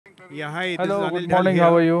Yeah, hi, this is Hello, Anil good Dhal morning.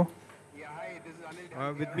 How here. are you?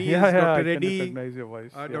 With me Yeah, is yeah, Dr. I can Reddy, recognize your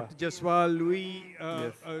voice. Yeah, Dr. Jaswal, Louis,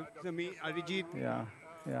 yes, Sami, Arijit, yeah,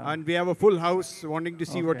 yeah. and we have a full house wanting to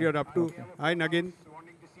see what Okay, you're up to. okay, Hi, Nagin.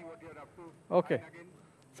 okay.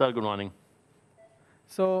 Sir, good morning.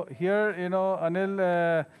 So here,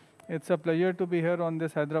 Anil, it's a pleasure to be here on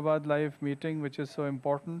this Hyderabad live meeting, which is so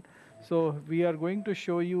important. So we are going to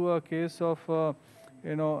show you a case of,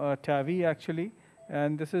 TAVI actually,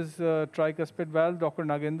 and this is tricuspid valve. Dr.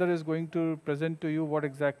 Nagendra is going to present to you what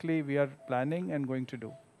exactly we are planning and going to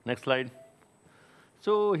do. Next slide.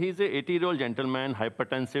 So he's a 80-year-old gentleman,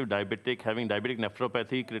 hypertensive, diabetic, having diabetic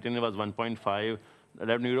nephropathy. Creatinine was 1.5.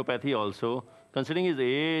 Have neuropathy also. Considering his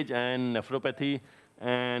age and nephropathy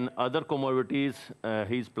and other comorbidities,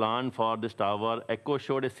 he's planned for this tower. Echo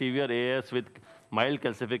showed a severe AS with mild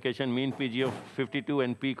calcification, mean PG of 52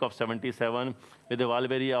 and peak of 77, with a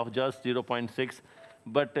valve area of just 0.6,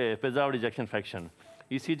 but preserved ejection fraction.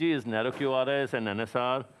 ECG is narrow QRS and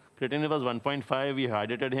NSR. Creatinine was 1.5. We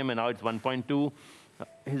hydrated him, and now it's 1.2.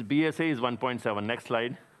 His BSA is 1.7. Next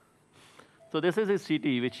slide. So this is his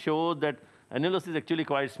CT, which shows that annulus is actually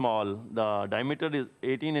quite small. The diameter is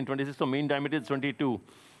 18 and 26, so mean diameter is 22,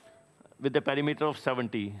 with a perimeter of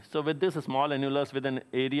 70. So with this small annulus with an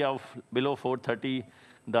area of below 430,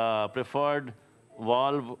 the preferred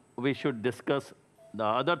valve we should discuss. The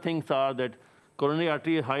other things are that coronary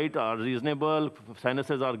artery height are reasonable,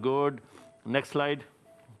 sinuses are good. Next slide.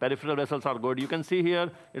 Peripheral vessels are good. You can see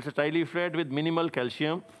here, it's a trileaflet with minimal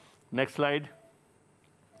calcium. Next slide.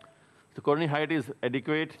 The coronary height is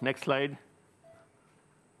adequate. Next slide.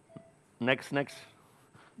 Next.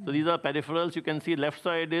 So these are peripherals. You can see left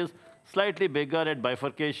side is slightly bigger at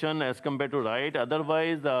bifurcation as compared to right.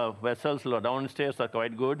 Otherwise, the vessels downstairs are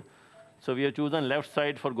quite good. So we have chosen left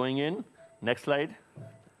side for going in. Next slide.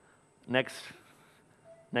 Next.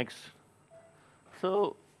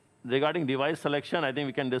 So regarding device selection, I think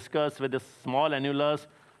we can discuss with a small annulus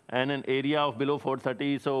and an area of below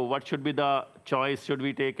 430. So what should be the choice? Should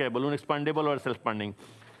we take a balloon expandable or self-expanding?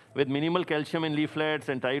 With minimal calcium in leaflets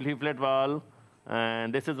and tri-leaflet valve,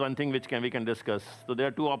 and this is one thing which we can discuss. So there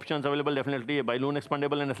are two options available, definitely a balloon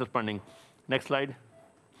expandable and a self-expanding. Next slide.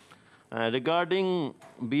 Regarding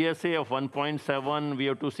BSA of 1.7, we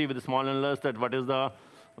have to see with the small annulus that what is the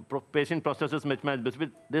patient processes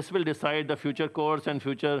mismatch. This will decide the future course and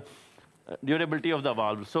future durability of the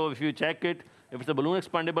valve. So if you check it, if it's a balloon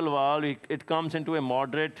expandable valve, it comes into a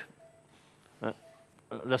moderate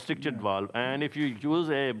restricted valve. And if you use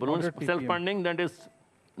a balloon self-expanding, that is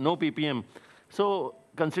no PPM. So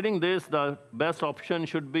considering this, the best option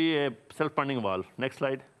should be a self-expanding valve. Next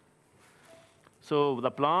slide. So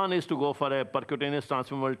the plan is to go for a percutaneous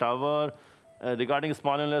transfemoral tower. Regarding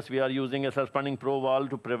small annulus, we are using a self-expanding pro valve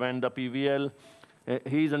to prevent the PVL.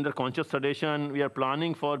 He is under conscious sedation. We are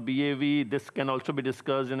planning for BAV. This can also be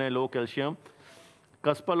discussed in a low calcium.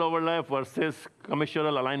 Cuspal overlap versus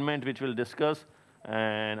commissural alignment, which we'll discuss.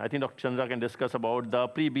 And I think Dr. Chandra can discuss about the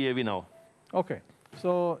pre-BAV now. Okay.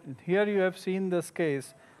 So here you have seen this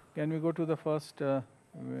case. Can we go to the first,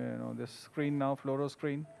 this screen now, fluoro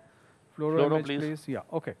screen? Fluoro image, please. Yeah,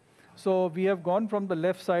 okay. So we have gone from the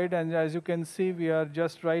left side, and as you can see, we are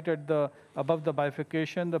just right at above the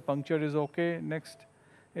bifurcation. The puncture is okay. Next,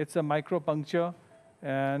 it's a micro puncture.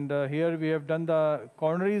 And here we have done the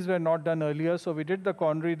coronaries were not done earlier, so we did the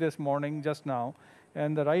coronary this morning, just now.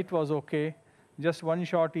 And the right was okay, just one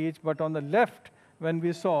shot each. But on the left, when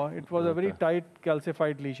we saw, it was a very tight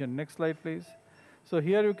calcified lesion. Next slide, please. So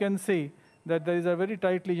here you can see that there is a very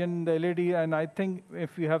tight lesion in the LAD, and I think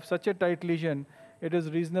if you have such a tight lesion, it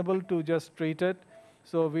is reasonable to just treat it.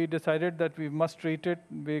 So we decided that we must treat it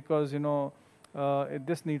because,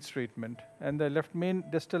 this needs treatment. And the left main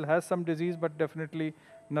distal has some disease, but definitely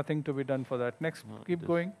nothing to be done for that. Next, keep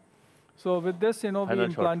going. So with this, we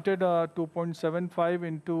implanted a 2.75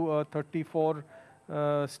 into a 34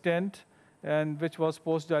 stent, and which was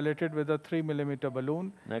post-dilated with a 3mm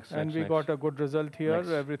balloon. And we got a good result here.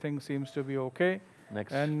 Everything seems to be okay.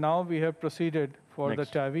 And now we have proceeded for the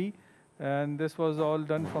TAVI. And this was all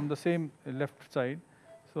done from the same left side.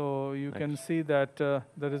 So you can see that the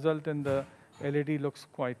result in the LAD looks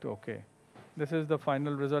quite okay. This is the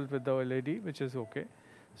final result with the LAD, which is okay.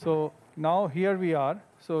 So now here we are.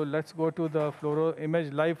 So let's go to the fluoro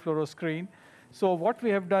image, live fluoro screen. So what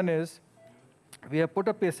we have done is, we have put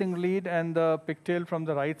a pacing lead and the pigtail from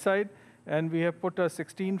the right side, and we have put a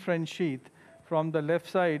 16 French sheath from the left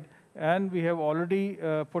side, and we have already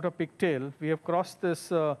put a pigtail. We have crossed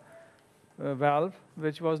this valve,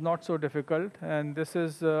 which was not so difficult, and this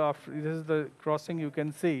is the crossing you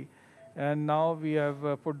can see, and now we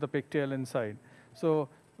have put the pigtail inside. So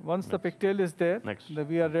Once the pigtail is there,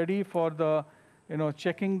 we are ready for the,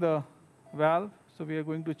 checking the valve. So we are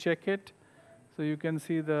going to check it. So you can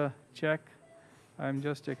see the check. I'm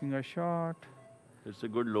just taking a shot. It's a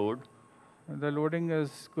good load. The loading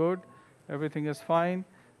is good. Everything is fine.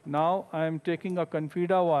 Now I'm taking a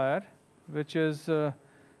confida wire, which is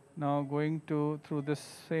now going through this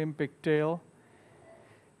same pigtail.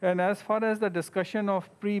 And as far as the discussion of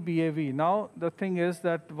pre-BAV, now the thing is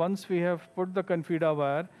that once we have put the confida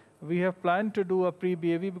wire, we have planned to do a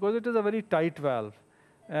pre-BAV because it is a very tight valve.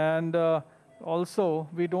 And also,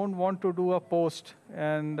 we don't want to do a post.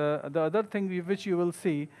 And the other thing which you will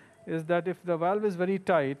see is that if the valve is very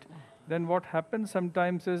tight, then what happens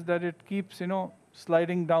sometimes is that it keeps,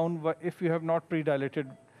 sliding down if you have not pre-dilated.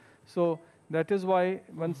 So that is why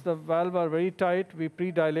once the valve are very tight, we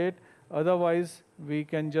pre-dilate. Otherwise, we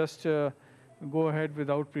can just go ahead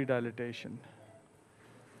without pre-dilatation.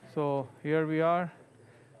 So here we are.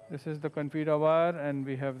 This is the confida wire, and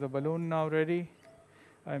we have the balloon now ready.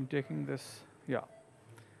 I'm taking this, yeah.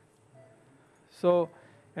 So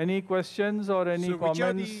any questions or any comments? Which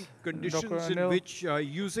are the conditions in which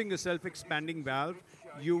using a self-expanding valve,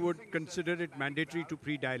 you would consider it mandatory to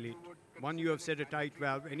pre-dilate? One, you have said a tight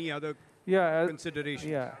valve. Any other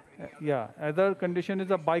considerations? Yeah. Other condition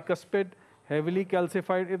is a bicuspid, heavily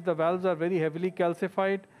calcified. If the valves are very heavily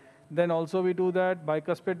calcified, then also we do that.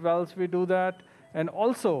 Bicuspid valves, we do that. And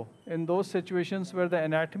also, in those situations where the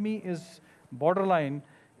anatomy is borderline,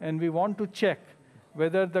 and we want to check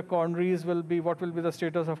whether the coronaries what will be the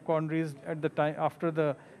status of coronaries at the time after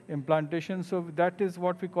the implantation. So that is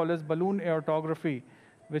what we call as balloon aortography,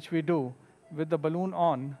 which we do with the balloon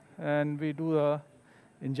on, and we do a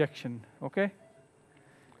injection, okay?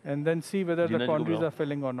 And then see whether the coronaries are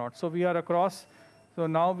filling or not. So we are across. So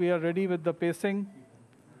now we are ready with the pacing.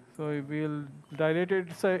 So we'll dilate it.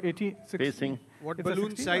 It's a 18, 16. Pacing. What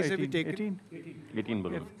balloon size have you taken? 18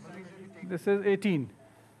 balloon. This is 18.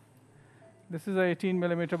 This is a 18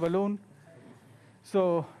 millimeter balloon.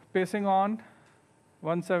 So pacing on,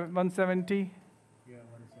 170. Yeah,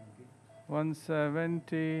 170.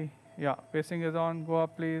 170. Yeah, pacing is on. Go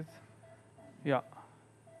up, please. Yeah.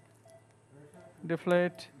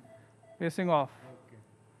 Deflate. Pacing off. Okay.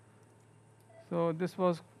 So this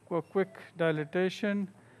was a quick dilatation,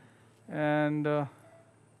 and the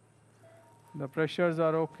pressures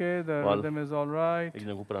are okay. The rhythm is all right.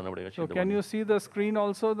 So can you see the screen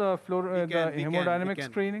also, the hemodynamic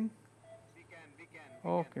screening? We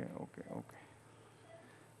can.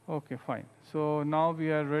 Okay, fine. So now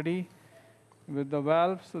we are ready with the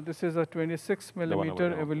valve. So this is a 26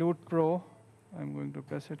 millimeter Evolute Pro. I'm going to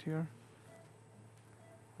press it here.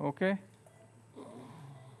 Okay.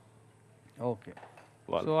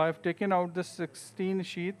 So I've taken out this 16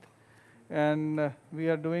 sheath, and we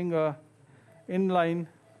are doing a inline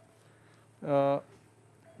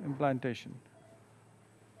implantation.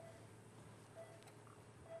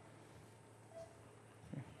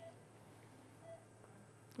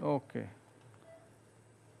 Okay,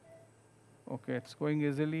 it's going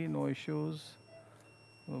easily, no issues.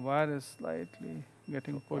 The wire is slightly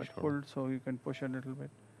getting pulled, so you can push a little bit.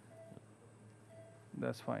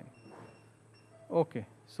 That's fine. Okay,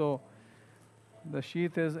 so the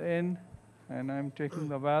sheath is in, and I'm taking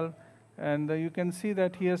the valve. And you can see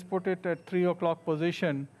that he has put it at 3 o'clock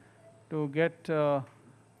position to get the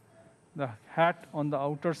hat on the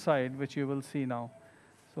outer side, which you will see now.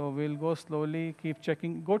 So we'll go slowly, keep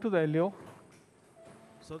checking. Go to the LEO.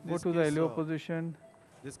 So go to the LEO position.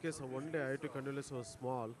 This case, one day aortic annulus was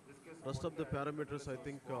small. Rest of the parameters, I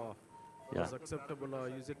think, was acceptable.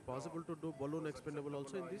 Is it possible to do balloon expandable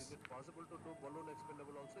also in this?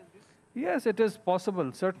 Yes, it is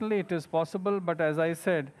possible. Certainly it is possible, but as I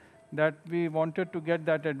said, that we wanted to get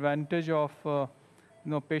that advantage of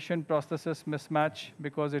patient prosthesis mismatch,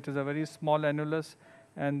 because it is a very small annulus,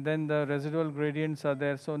 and then the residual gradients are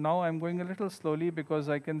there. So now I'm going a little slowly because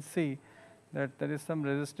I can see that there is some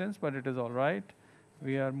resistance, but it is all right.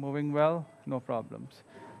 We are moving well, no problems.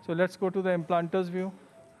 So let's go to the implanter's view.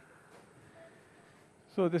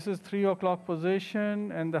 So this is 3 o'clock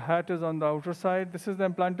position, and the hat is on the outer side. This is the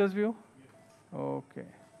implanter's view? Okay.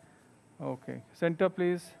 Center,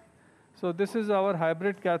 please. So this is our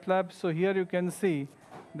hybrid cath lab. So here you can see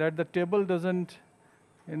that the table doesn't,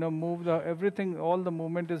 move. Everything, all the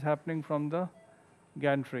movement is happening from the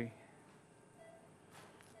gantry.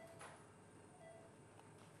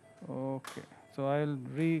 Okay. So I'll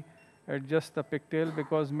readjust the pigtail,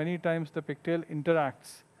 because many times the pigtail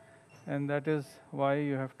interacts, and that is why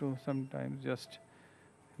you have to sometimes just,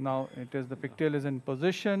 now the pigtail is in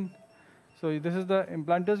position. So this is the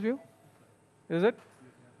implanter's view, is it?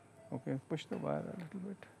 Okay, push the wire a little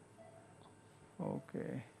bit.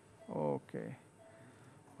 Okay, okay,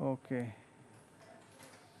 okay.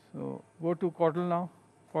 So go to caudal now.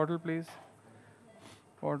 Caudal, please.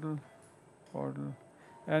 Caudal, caudal.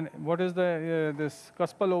 And what is the this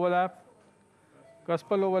cuspal overlap?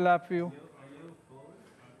 Cuspal overlap view.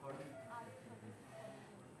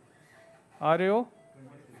 RAO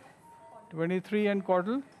 23 and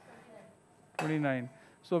caudal 29.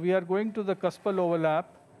 So we are going to the cuspal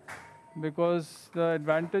overlap because the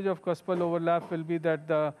advantage of cuspal overlap will be that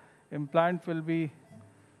the implant will be,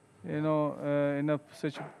 in a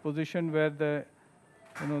such position where the,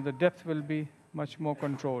 the depth will be much more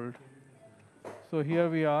controlled. So here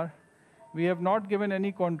we are. We have not given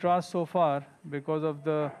any contrast so far because of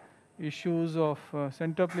the issues of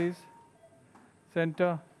center, please.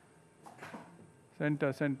 Center.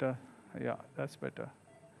 Center, center. Yeah, that's better.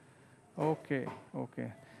 Okay,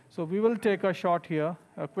 okay. So we will take a shot here,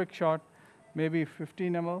 a quick shot, maybe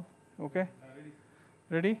 15 ml. Okay?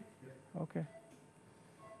 Ready? Okay.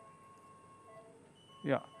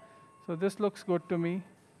 Yeah. So this looks good to me.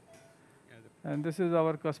 And this is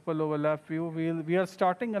our cuspal overlap view. We are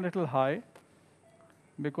starting a little high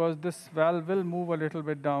because this valve will move a little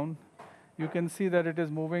bit down. You can see that it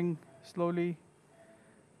is moving slowly.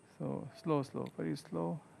 So slow, slow, very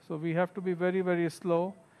slow. So we have to be very, very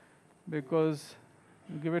slow because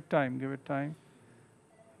give it time, give it time.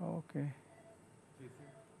 Okay.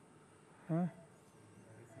 Huh?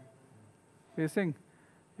 Pacing?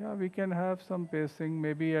 Yeah, we can have some pacing,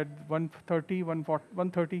 maybe at 130,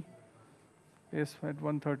 130. Pace at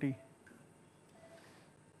 130.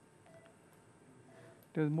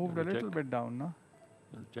 It has moved a little bit down, no?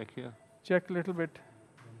 Check here. Check a little bit.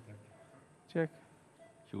 Check.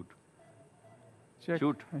 Shoot. Check.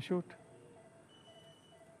 Shoot. Shoot.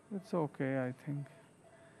 It's okay, I think.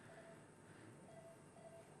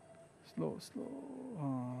 Slow,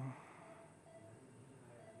 slow.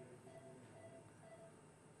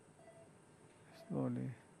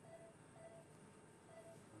 Slowly.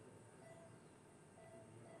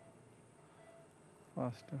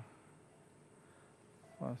 Faster.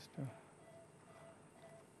 Faster.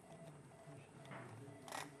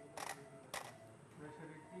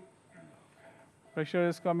 Pressure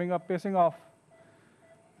is coming up, pacing off.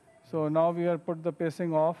 So now we have put the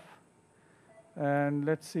pacing off. And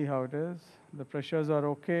let's see how it is. The pressures are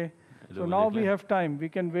okay. So now we have time. We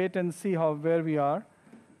can wait and see where we are.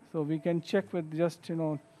 So we can check with just,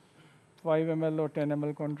 5 ml or 10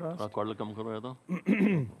 ml contrast. Caudal कम करो या तो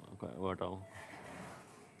हटाओ.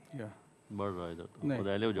 Yeah. बढ़ रहा है इधर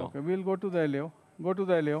तो. LAO जाओ. Okay, we'll go to the LAO. Go to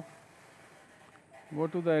the LAO. Go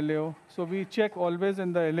to the LAO. So we check always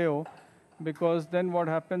in the LAO because then what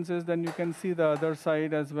happens is then you can see the other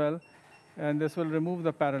side as well, and this will remove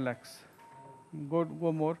the parallax. Go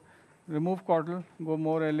more. Remove caudal. Go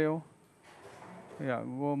more LAO. Yeah,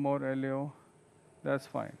 go more LAO. That's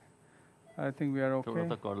fine. I think we are okay. A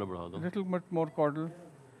little bit more caudal.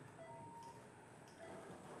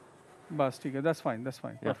 Bas, that's fine. That's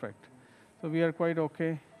fine. Yeah. Perfect. So we are quite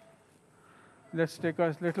okay. Let's take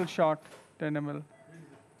a little shot, 10 ml.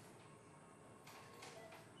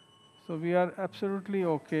 So we are absolutely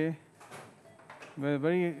okay.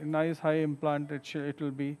 Very nice high implant it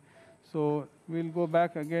will be. So we'll go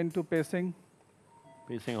back again to pacing.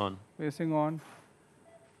 Pacing on. Pacing on.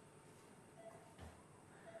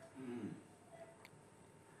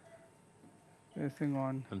 Pacing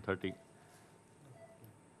on. 130.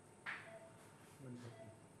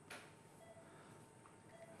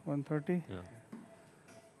 130? Yeah.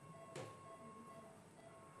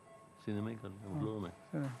 सीने में ही करना, floor में.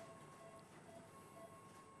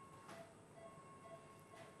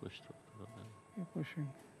 Push through. Keep pushing.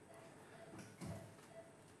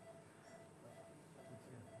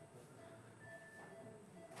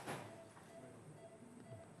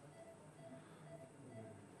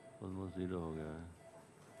 Almost 0 हो गया है.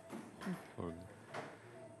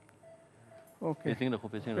 Okay.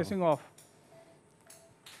 Pacing Pacing off.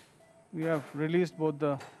 We have released both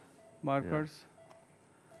the markers.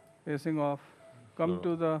 Yeah. Pacing off. Come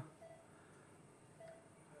to the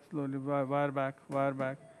slowly wire back, wire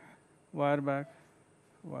back, wire back,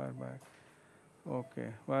 wire back.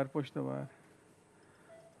 Okay. Wire, push the wire.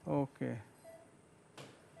 Okay.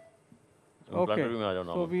 Okay.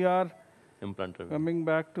 So we are coming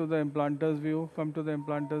back to the implanter's view. Come to the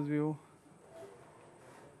implanter's view.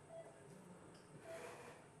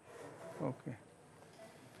 Okay.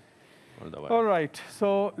 All right.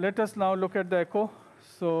 So let us now look at the echo.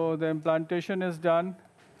 So the implantation is done.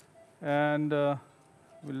 And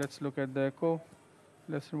let's look at the echo.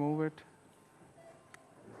 Let's remove it.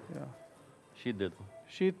 Yeah. Sheath de do.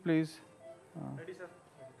 Sheath, please. Ready, sir.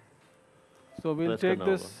 So we'll take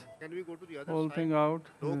this whole thing out.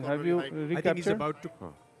 Have you recaptured? I think he's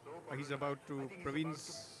about to.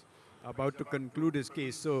 Praveen's about to conclude his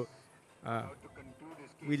case. So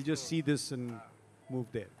we'll just see this and move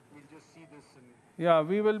there. Yeah,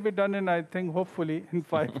 we will be done in, I think, hopefully, in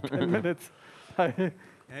 5 to 10 minutes.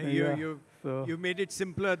 You made it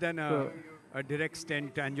simpler than a direct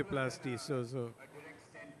stent angioplasty.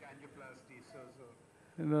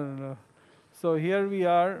 No. So here we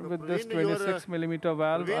are with this 26 millimeter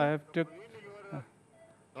valve. I have took.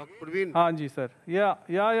 Dr. Praveen. Haan ji, sir. Yeah,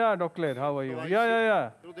 Dr. Claire, how are you?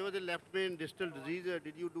 Yeah. So there was a left main distal disease.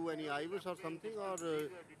 Did you do any IVs or something, or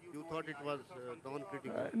you thought it was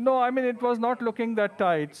non-critical? No, I mean, it was not looking that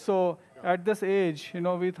tight. So at this age,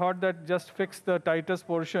 we thought that just fix the tightest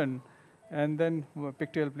portion, and then,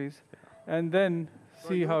 pictorial please, and then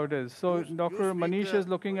see how it is. So Dr. Manish is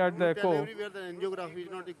looking at the echo. Everywhere the angiography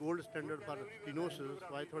is not the gold standard for stenosis,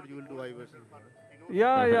 so I thought you will do IVs.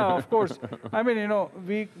 Yeah, of course. I mean,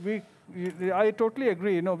 I totally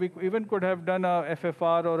agree. We even could have done a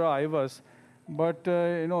FFR or a IVUS, but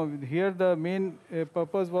here the main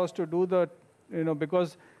purpose was to do the,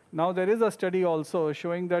 because now there is a study also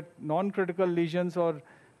showing that non-critical lesions or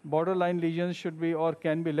borderline lesions should be or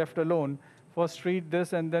can be left alone. First treat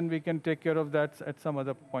this, and then we can take care of that at some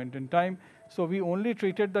other point in time. So we only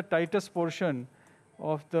treated the tightest portion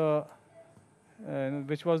of the,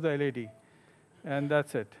 which was the LAD. And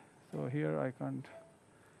that's it. So here I can't.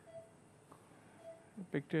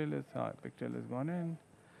 Pigtail is gone in.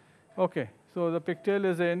 Okay, so the pigtail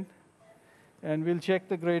is in, and we'll check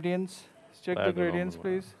the gradients. Check the gradients,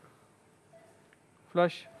 please.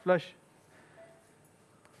 Flush.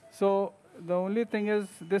 So the only thing is,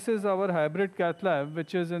 this is our hybrid cath lab,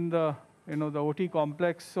 which is in the the OT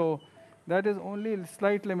complex. So that is only a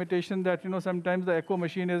slight limitation that sometimes the echo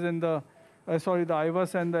machine is in the the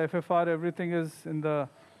IVUS and the FFR, everything is in the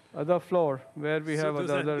other floor where we have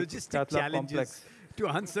other cath lab complex. To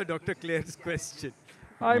answer Dr. Claire's question.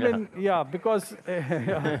 I mean, because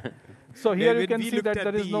so here you can see that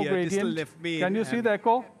there is no gradient. Can you see the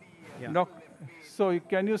echo? Yeah. So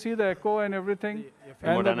can you see the echo and everything?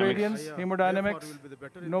 And the gradients, hemodynamics,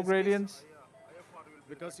 no gradients?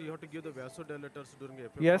 Because you have to give the vasodilators during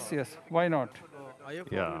FFR. Yes. Why not?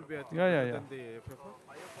 IFR will be, I think, yeah. than the FFR.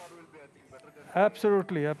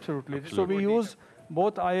 Absolutely. So we use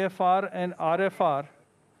both IFR and RFR,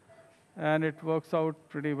 and it works out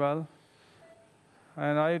pretty well.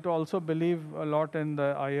 And I also believe a lot in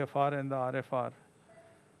the IFR and the RFR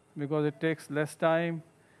because it takes less time,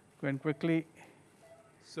 can quickly.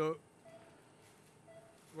 So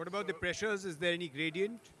what about the pressures? Is there any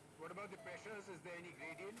gradient?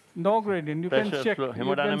 No gradient. You can check. You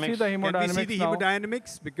can see the hemodynamics. Can we see the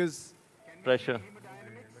hemodynamics? Because pressure.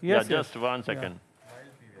 Yes. Just 1 second.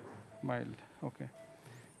 Mild. Okay.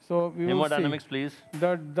 So we will see. Hemodynamics, please.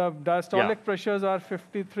 The diastolic pressures are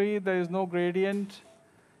 53. There is no gradient,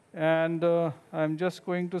 and I'm just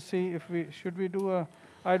going to see if should we do a.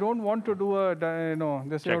 I don't want to do a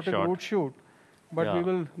this aortic root shoot, but we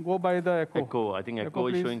will go by the echo. Echo. I think echo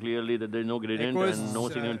is showing clearly that there is no gradient and no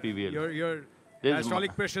significant PVL. Your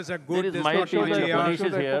diastolic pressures are good. There is mild PVL. Manish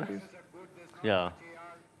is here.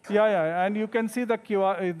 Yeah, and you can see the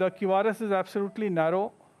QRS is absolutely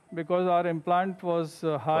narrow because our implant was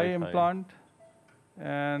high implant,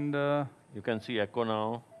 and you can see echo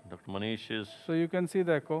now. Dr. Manish is. So you can see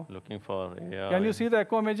the echo. Looking for. Can you see the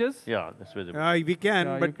echo images? Yeah, that's visible. We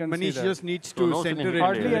can, but Manish just needs to center it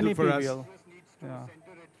hardly any for PVL. us.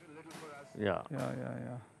 Yeah.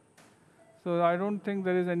 So I don't think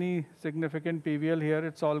there is any significant PVL here.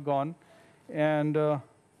 It's all gone, and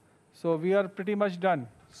so we are pretty much done.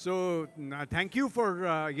 So thank you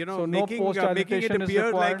for making it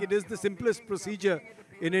appear like it is the simplest procedure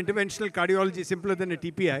in interventional cardiology, simpler than a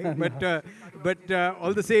TPI. but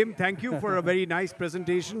all the same, thank you for a very nice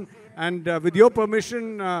presentation. And with your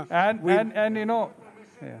permission, we'll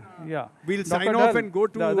sign off and go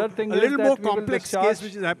to a little more complex case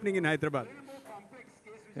which is happening in Hyderabad.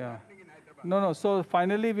 Yeah. No. So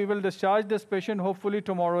finally, we will discharge this patient hopefully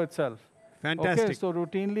tomorrow itself. Fantastic. Okay, so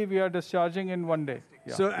routinely we are discharging in 1 day.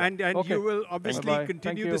 Yeah. So and you will obviously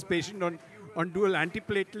continue this patient on dual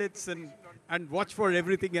antiplatelets and watch for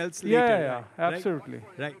everything else later. Yeah, absolutely.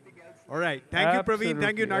 Right. All right. Thank you, Praveen.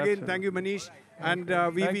 Thank you, Nagin. Thank you, Manish. And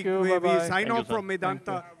we sign off from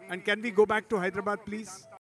Medanta. And can we go back to Hyderabad, please?